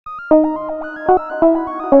Hello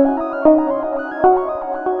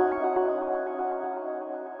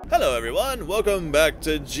everyone, welcome back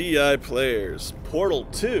to GIPlayers, Portal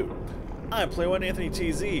 2. I'm Player 1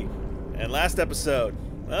 AnthonyTZ, and last episode,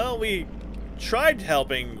 well, we tried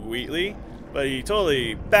helping Wheatley, but he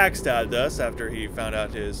totally backstabbed us after he found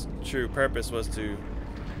out his true purpose was to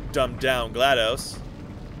dumb down GLaDOS.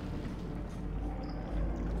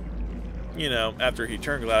 You know, after he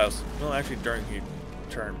turned GLaDOS, well actually during he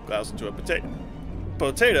turned GLaDOS into a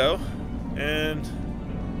potato,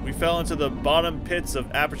 and we fell into the bottom pits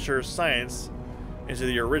of Aperture Science, into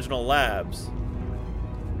the original labs.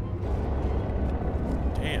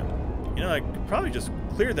 Damn. You know, I could probably just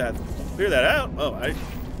clear that out. Oh, I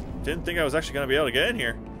didn't think I was actually going to be able to get in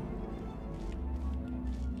here.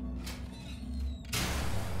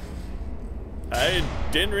 I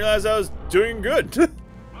didn't realize I was doing good.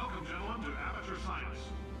 Welcome, gentlemen, to Aperture Science.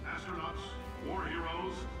 Astronauts, war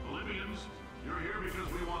heroes, Olympians, you're here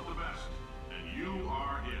because we want the best. And you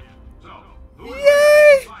are it. So, who is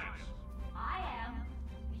Yay! Science? I am.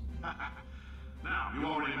 Now, you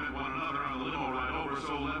already met one another on the limo ride over,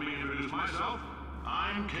 so let me introduce myself.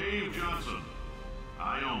 I'm Cave Johnson.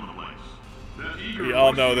 I own the place. That eager We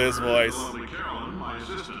all know this voice. is the lovely Carolyn, my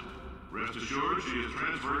assistant. Rest assured, she has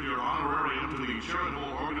transferred your honorarium to the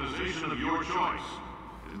charitable organization of your choice.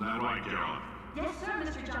 Isn't that right, Carolyn? Yes, sir,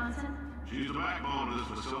 Mr. Johnson. She's the backbone of this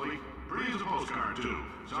facility. Pretty as a postcard, too.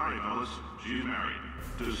 Sorry, fellas. She's married.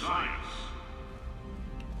 To science.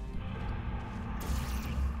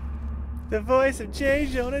 The voice of J.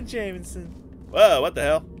 Jonah Jameson. Whoa, what the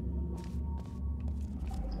hell?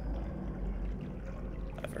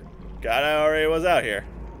 I forgot I already was out here.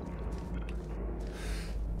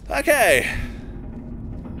 Okay.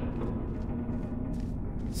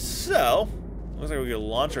 So, looks like we could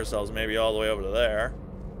launch ourselves maybe all the way over to there.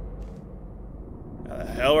 How the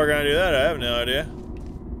hell we're gonna do that, I have no idea.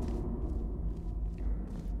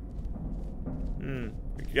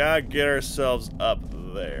 We gotta get ourselves up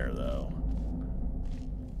there, though.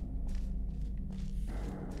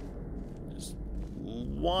 Just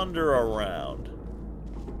wander around.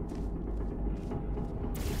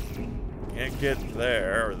 Can't get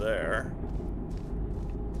there or there.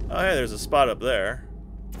 Oh, hey, there's a spot up there.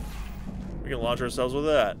 We can launch ourselves with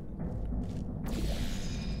that.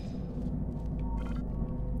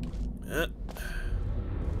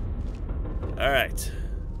 Alright.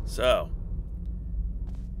 So.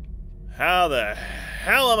 How the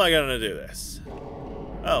hell am I gonna do this?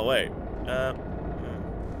 Oh, wait. Hang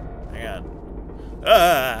on.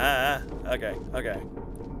 Okay, okay.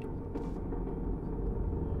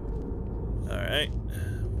 Alright.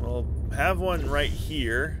 We'll have one right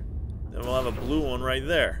here. Then we'll have a blue one right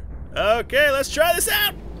there. Okay, let's try this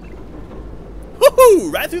out! Woohoo!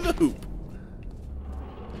 Right through the hoop.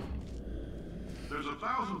 There's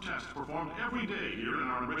 1,000 tests performed every day here in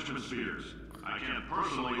our enrichment spheres. I can't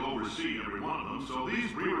personally oversee every one of them, so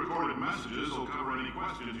these pre-recorded messages will cover any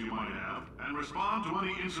questions you might have and respond to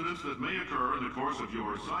any incidents that may occur in the course of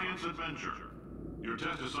your science adventure. Your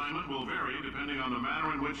test assignment will vary depending on the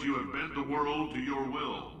manner in which you have bent the world to your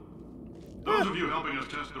will. Those of you helping us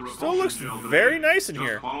test the repulsion Still looks gel today, very nice in just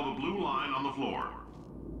here. follow the blue line on the floor.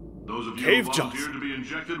 Those of you Cave who Johnson. volunteered to be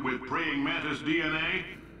injected with praying mantis DNA,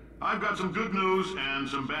 I've got some good news and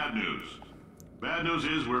some bad news. Bad news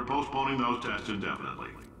is we're postponing those tests indefinitely.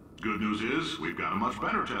 Good news is we've got a much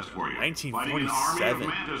better test for you. 1947. Fighting an army of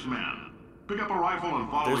mantis men. Pick up a rifle and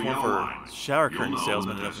follow There's the one yellow for lines. shower You'll curtain know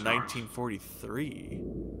salesman when the of test starts. 1943.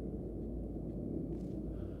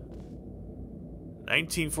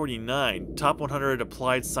 1949, top 100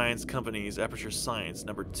 applied science companies, Aperture Science,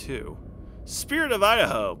 number 2. Spirit of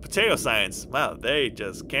Idaho, potato science. Wow, they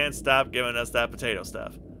just can't stop giving us that potato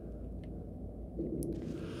stuff.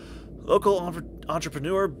 Local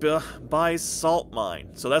entrepreneur buys salt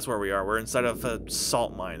mine. So that's where we are. We're inside of a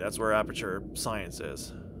salt mine. That's where Aperture Science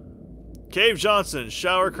is. Cave Johnson,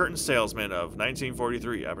 shower curtain salesman of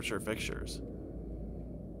 1943, Aperture Fixtures.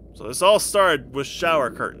 So this all started with shower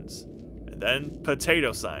curtains. And then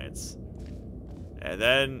potato science. And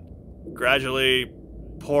then gradually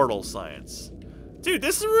portal science. Dude,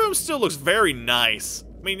 this room still looks very nice.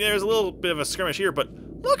 I mean, there's a little bit of a skirmish here, but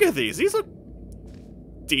look at these. These look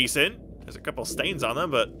decent. There's a couple stains on them,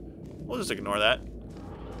 but we'll just ignore that.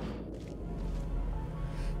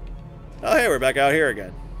 Oh, hey, we're back out here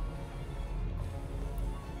again.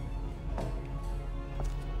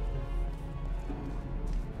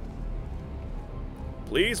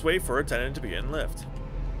 Please wait for attendant to begin lift.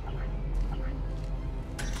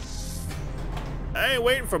 I ain't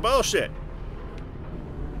waiting for bullshit.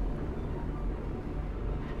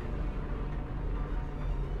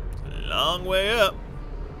 Long way up.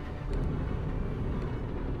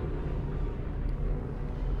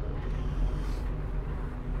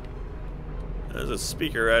 There's a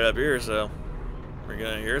speaker right up here, so we're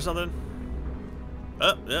gonna hear something.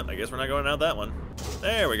 Oh, yep, I guess we're not going out that one.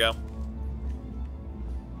 There we go.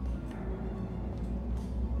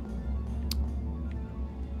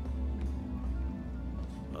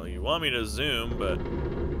 Well, you want me to zoom, but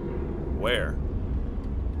where?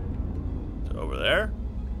 Over there?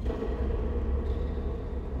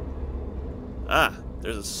 Ah,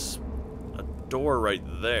 there's a door right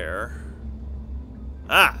there.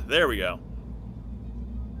 Ah, there we go.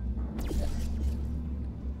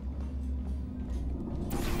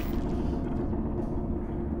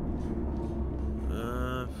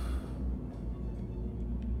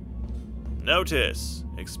 Notice.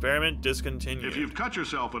 Experiment discontinued. If you've cut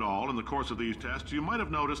yourself at all in the course of these tests, you might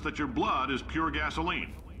have noticed that your blood is pure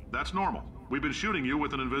gasoline. That's normal. We've been shooting you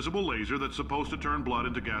with an invisible laser that's supposed to turn blood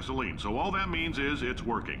into gasoline, so all that means is it's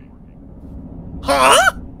working.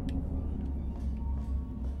 Huh?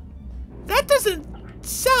 That doesn't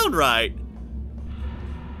sound right.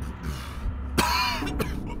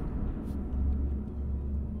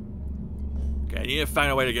 Okay, I need to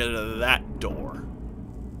find a way to get into that door.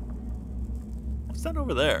 What's that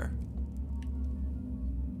over there?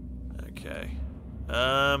 Okay.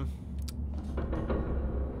 Huh.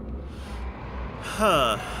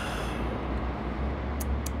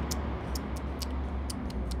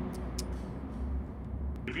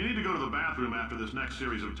 If you need to go to the bathroom after this next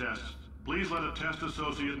series of tests, please let a test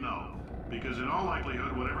associate know, because in all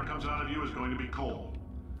likelihood, whatever comes out of you is going to be cold.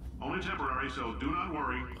 Only temporary, so do not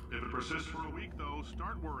worry. If it persists for a week, though,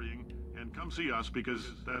 start worrying and come see us,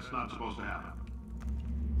 because that's not supposed to happen.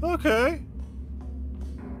 Okay.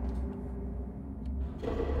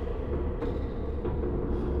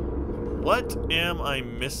 What am I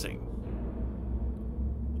missing?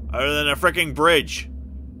 Other than a freaking bridge.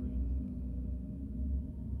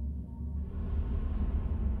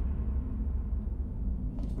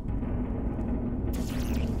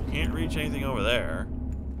 Can't reach anything over there.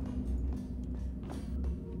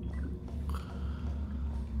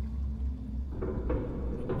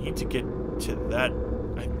 Need to get to that.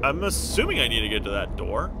 I'm assuming I need to get to that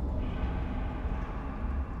door.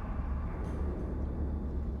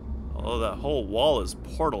 Although that whole wall is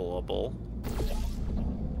portalable.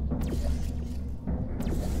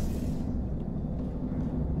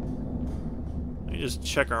 Let me just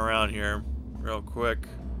check around here real quick.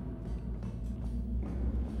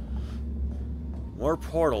 More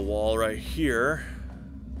portal wall right here.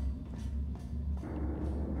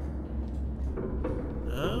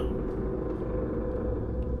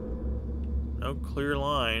 No clear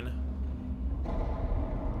line.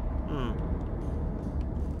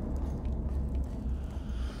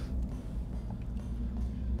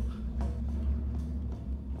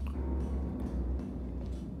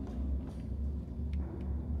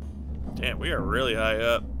 Damn, we are really high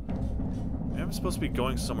up. Maybe I'm supposed to be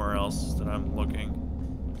going somewhere else that I'm looking.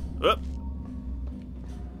 Oop.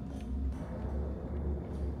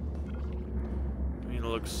 I need to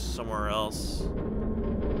look somewhere else.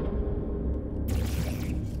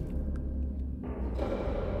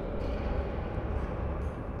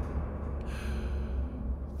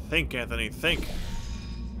 Think, Anthony, think.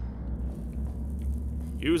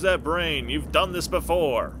 Use that brain. You've done this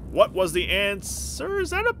before. What was the answer? Is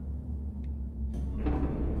that a...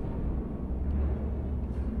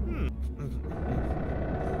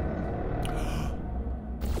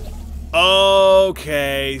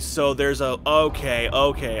 Okay, so there's a... Okay,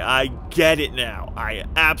 I get it now. I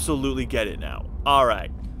absolutely get it now.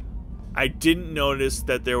 Alright. I didn't notice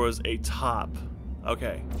that there was a top.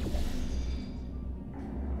 Okay.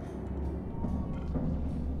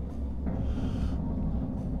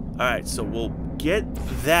 Alright, so we'll get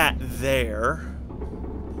that there.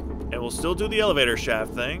 And we'll still do the elevator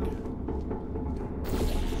shaft thing.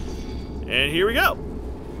 And here we go.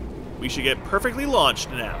 We should get perfectly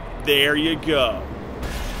launched now. There you go.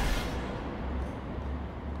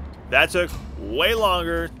 That took way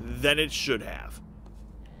longer than it should have.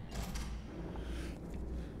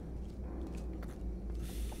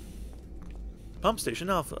 Pump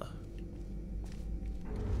Station Alpha.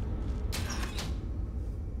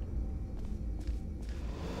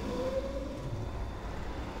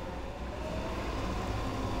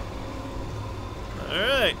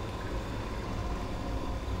 Alright.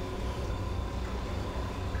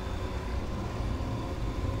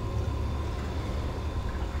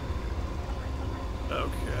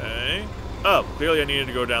 Okay. Oh, clearly I needed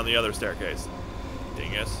to go down the other staircase.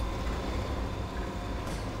 Dingus.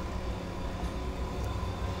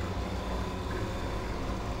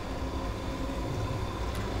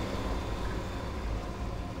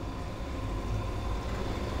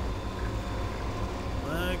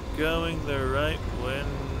 going the right way?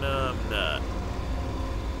 No, I'm not.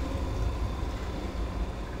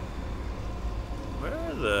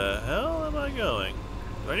 Where the hell am I going?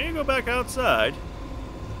 Do I need to go back outside?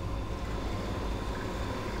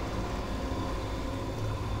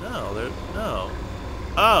 No, no.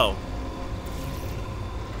 Oh.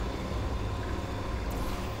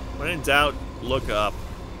 When in doubt, look up.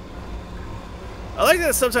 I like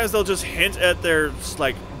that sometimes they'll just hint at their,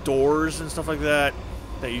 like, doors and stuff like that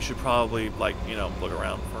you should probably, like, you know, look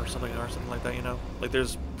around for something like that, you know? Like,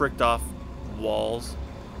 there's bricked off walls.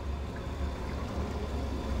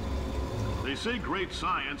 They say great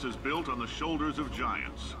science is built on the shoulders of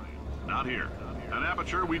giants. Not here. At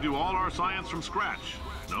Aperture, we do all our science from scratch.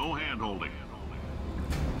 No hand-holding.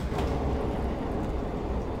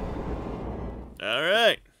 All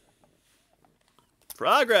right.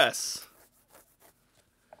 Progress.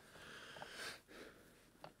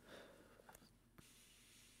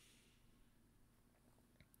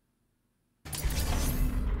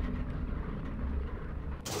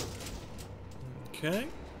 Okay.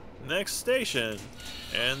 Next station.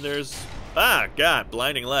 And there's... Ah, God,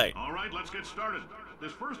 blinding light. All right, let's get started.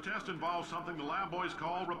 This first test involves something the lab boys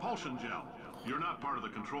call repulsion gel. You're not part of the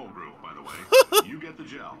control group, by the way. You get the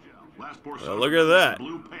gel. Last portion. Well, look at that.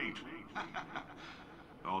 Blue paint.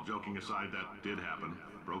 All joking aside, that did happen.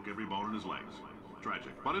 Broke every bone in his legs.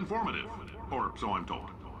 Tragic, but informative. Or so I'm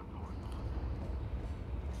told.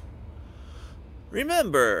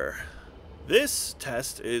 Remember, this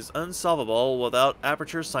test is unsolvable without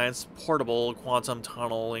Aperture Science portable quantum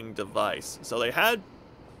tunneling device. So they had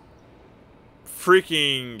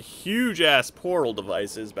freaking huge-ass portal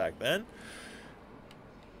devices back then.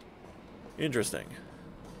 Interesting.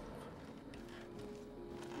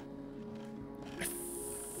 I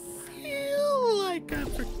feel like I'm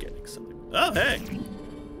forgetting something. Oh, hey.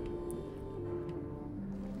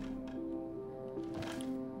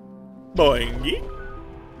 Boingy.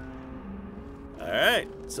 Alright,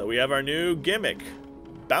 so we have our new gimmick,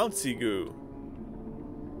 Bouncy Goo.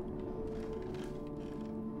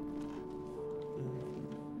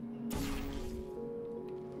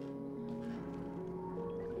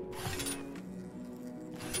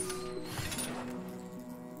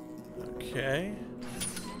 Okay.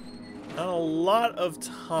 Not a lot of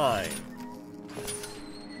time.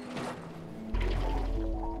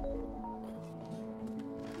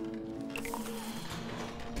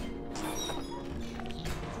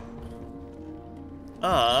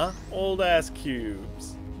 Old ass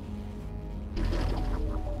cubes.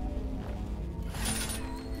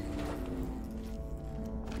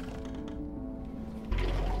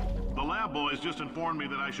 The lab boys just informed me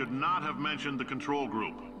that I should not have mentioned the control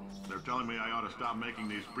group. They're telling me I ought to stop making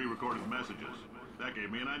these pre-recorded messages. That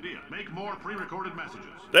gave me an idea. Make more pre-recorded messages.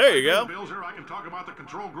 There you go. Bill's here, I can talk about the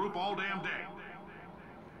control group all damn day.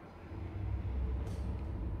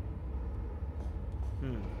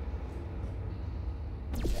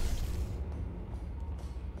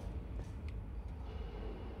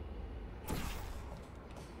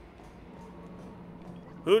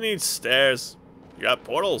 Who needs stairs? You got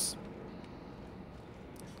portals.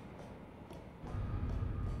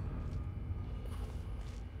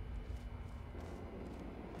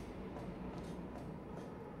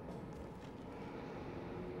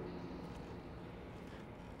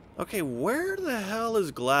 Okay, where the hell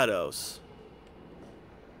is GLaDOS?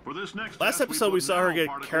 For this next Last episode we saw her get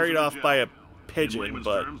carried off by a pigeon,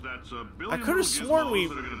 but I could have sworn we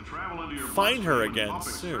find her again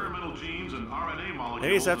soon.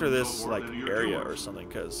 Maybe it's after this, like, area or something,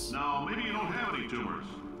 because... Now, maybe you don't have any tumors.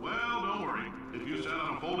 Well, don't worry. If you sat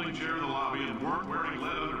on a folding chair in the lobby and weren't wearing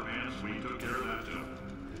lead underpants, we took care of that too.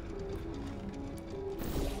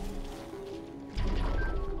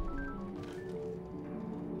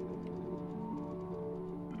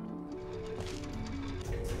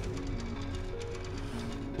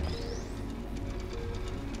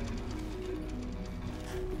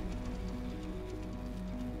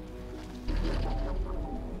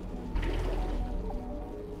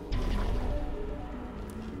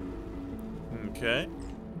 Okay.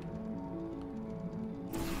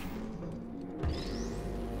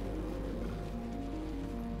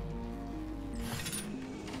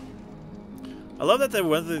 I love that they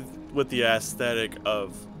went with the aesthetic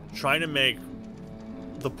of trying to make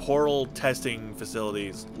the portal testing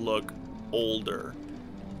facilities look older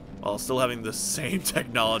while still having the same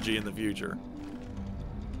technology in the future.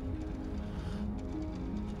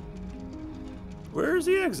 Where's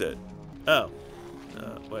the exit? Oh.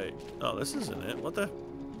 Wait. Oh, this isn't it. What the?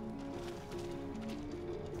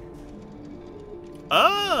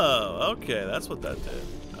 Oh, okay. That's what that did.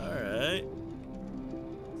 Alright.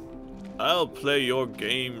 I'll play your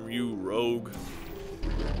game, you rogue.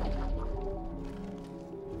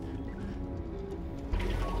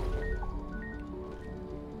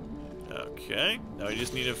 Okay, now we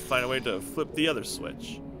just need to find a way to flip the other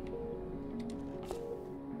switch.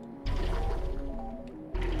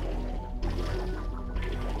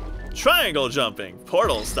 Triangle jumping,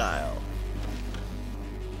 Portal style.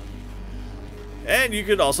 And you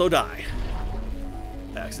could also die.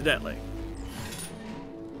 Accidentally.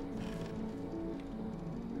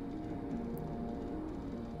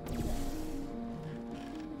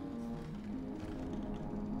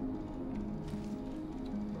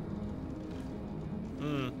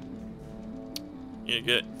 You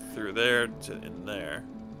get through there to in there.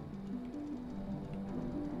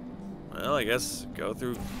 Well, I guess go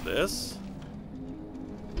through this.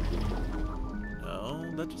 No,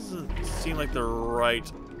 that doesn't seem like the right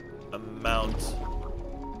amount.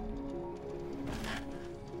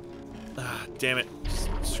 Ah, damn it. Just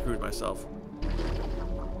screwed myself.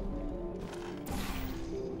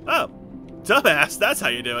 Oh, dumbass, that's how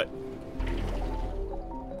you do it.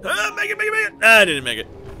 Ah, make it, make it, make it. Ah, I didn't make it.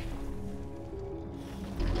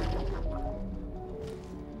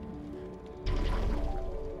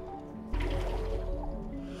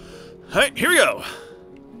 Alright, here we go.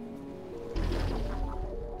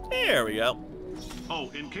 There we go. Oh,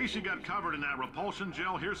 in case you got covered in that repulsion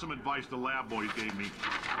gel, here's some advice the lab boys gave me.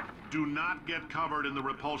 Do not get covered in the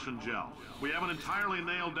repulsion gel. We haven't entirely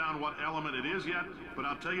nailed down what element it is yet, but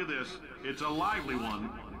I'll tell you this, it's a lively one,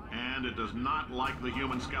 and it does not like the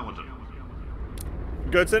human skeleton.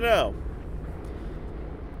 Good to know.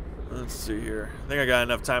 Let's see here. I think I got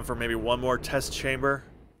enough time for maybe one more test chamber.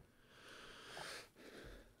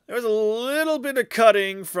 There was a little bit of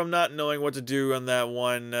cutting from not knowing what to do on that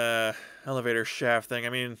one elevator shaft thing. I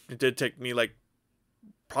mean, it did take me like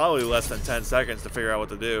probably less than 10 seconds to figure out what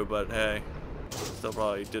to do, but hey, still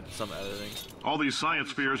probably did some editing. All these science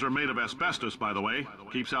spheres are made of asbestos, by the way.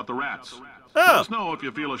 Keeps out the rats. Oh. Let us know if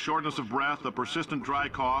you feel a shortness of breath, a persistent dry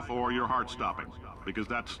cough, or your heart stopping, because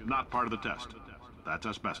that's not part of the test. That's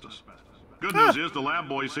asbestos. Good news is the lab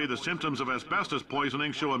boys say the symptoms of asbestos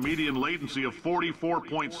poisoning show a median latency of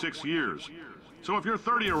 44.6 years. So if you're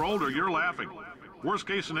 30 or older, you're laughing. Worst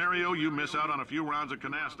case scenario, you miss out on a few rounds of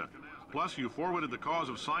canasta. Plus, you forwarded the cause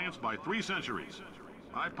of science by 3 centuries.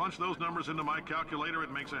 I punch those numbers into my calculator,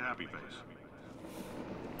 it makes a happy face.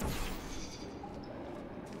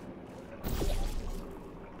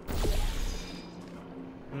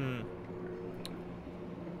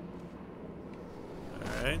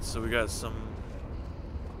 Alright, so we got some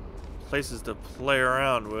places to play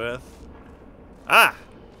around with. Ah!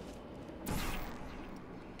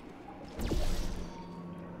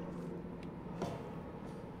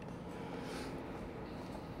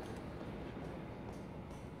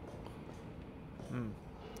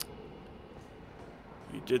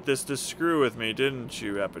 You did this to screw with me, didn't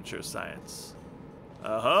you, Aperture Science?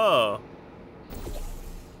 Oh.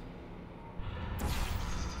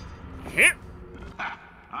 Here.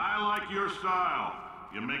 I like your style.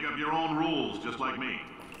 You make up your own rules, just like me.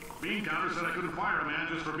 Bean Counter said I couldn't fire a man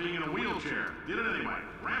just for being in a wheelchair. Did it anyway.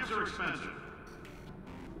 Ramps are expensive.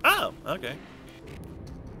 Oh, okay.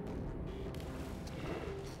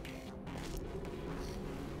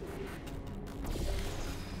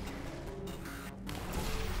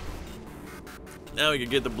 Now we can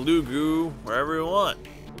get the blue goo wherever we want.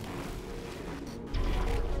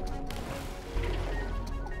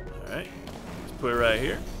 Alright. Let's put it right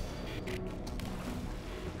here.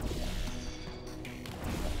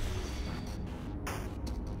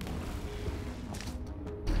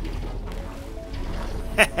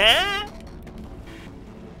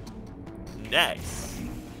 Nice.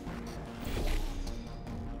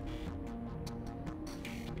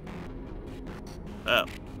 Oh,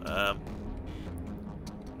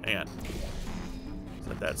 hang on.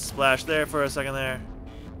 Let that splash there for a second there.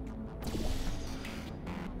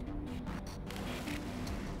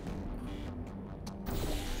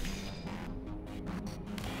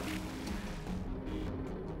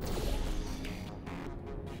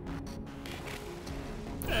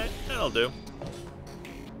 Alright, that'll do.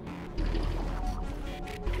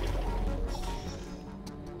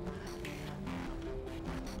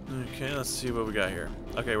 Okay, let's see what we got here.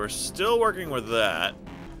 Okay, we're still working with that.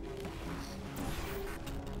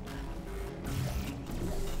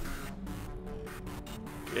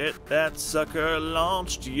 Get that sucker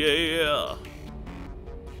launched, yeah.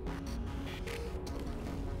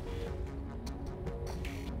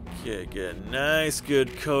 Okay, good. Nice,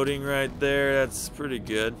 good coating right there. That's pretty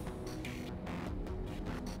good.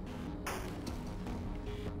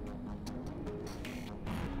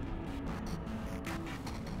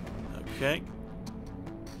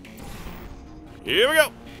 Here we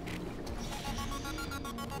go.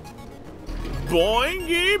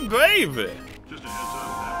 Boingy baby. Just a heads up,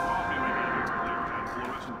 that coffee regulator clear had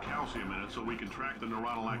fluorescent calcium in it so we can track the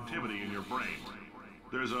neuronal activity in your brain.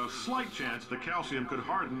 There's a slight chance the calcium could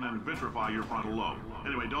harden and vitrify your frontal lobe.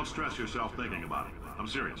 Anyway, don't stress yourself thinking about it. I'm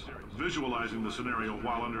serious. Visualizing the scenario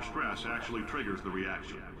while under stress actually triggers the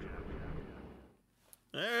reaction.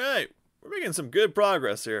 Alright, we're making some good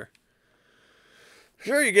progress here.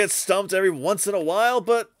 Sure, you get stumped every once in a while,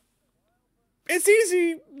 but it's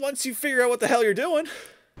easy once you figure out what the hell you're doing.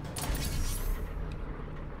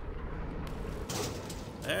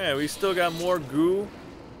 Alright, we still got more goo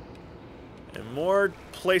and more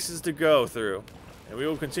places to go through. And we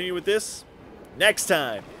will continue with this next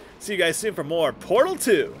time. See you guys soon for more Portal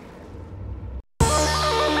 2.